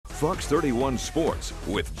Fox 31 Sports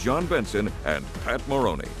with John Benson and Pat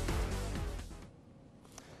Maroney.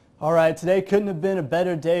 All right, today couldn't have been a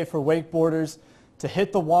better day for wakeboarders to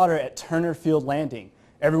hit the water at Turner Field Landing.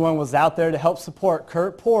 Everyone was out there to help support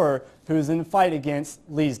Curt Poer, who is in the fight against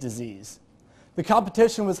Leigh's disease. The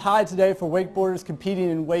competition was high today for wakeboarders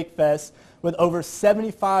competing in Wake Fest with over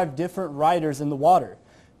 75 different riders in the water.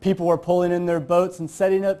 People were pulling in their boats and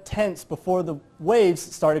setting up tents before the waves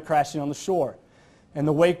started crashing on the shore. And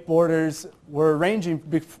the wakeboarders were ranging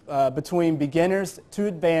between beginners to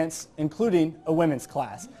advanced, including a women's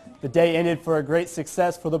class. The day ended for a great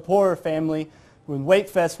success for the Poer family when Wake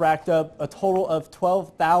Fest racked up a total of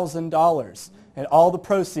 $12,000, and all the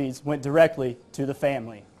proceeds went directly to the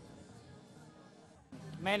family.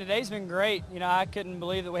 Man, today's been great. You know, I couldn't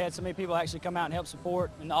believe that we had so many people actually come out and help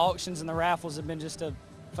support, and the auctions and the raffles have been just a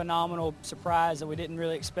phenomenal surprise that we didn't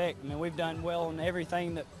really expect. I mean, we've done well on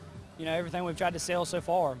everything that, you know, everything we've tried to sell so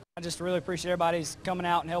far. I just really appreciate everybody's coming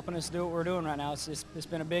out and helping us do what we're doing right now. It's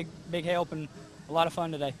been a big help and a lot of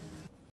fun today.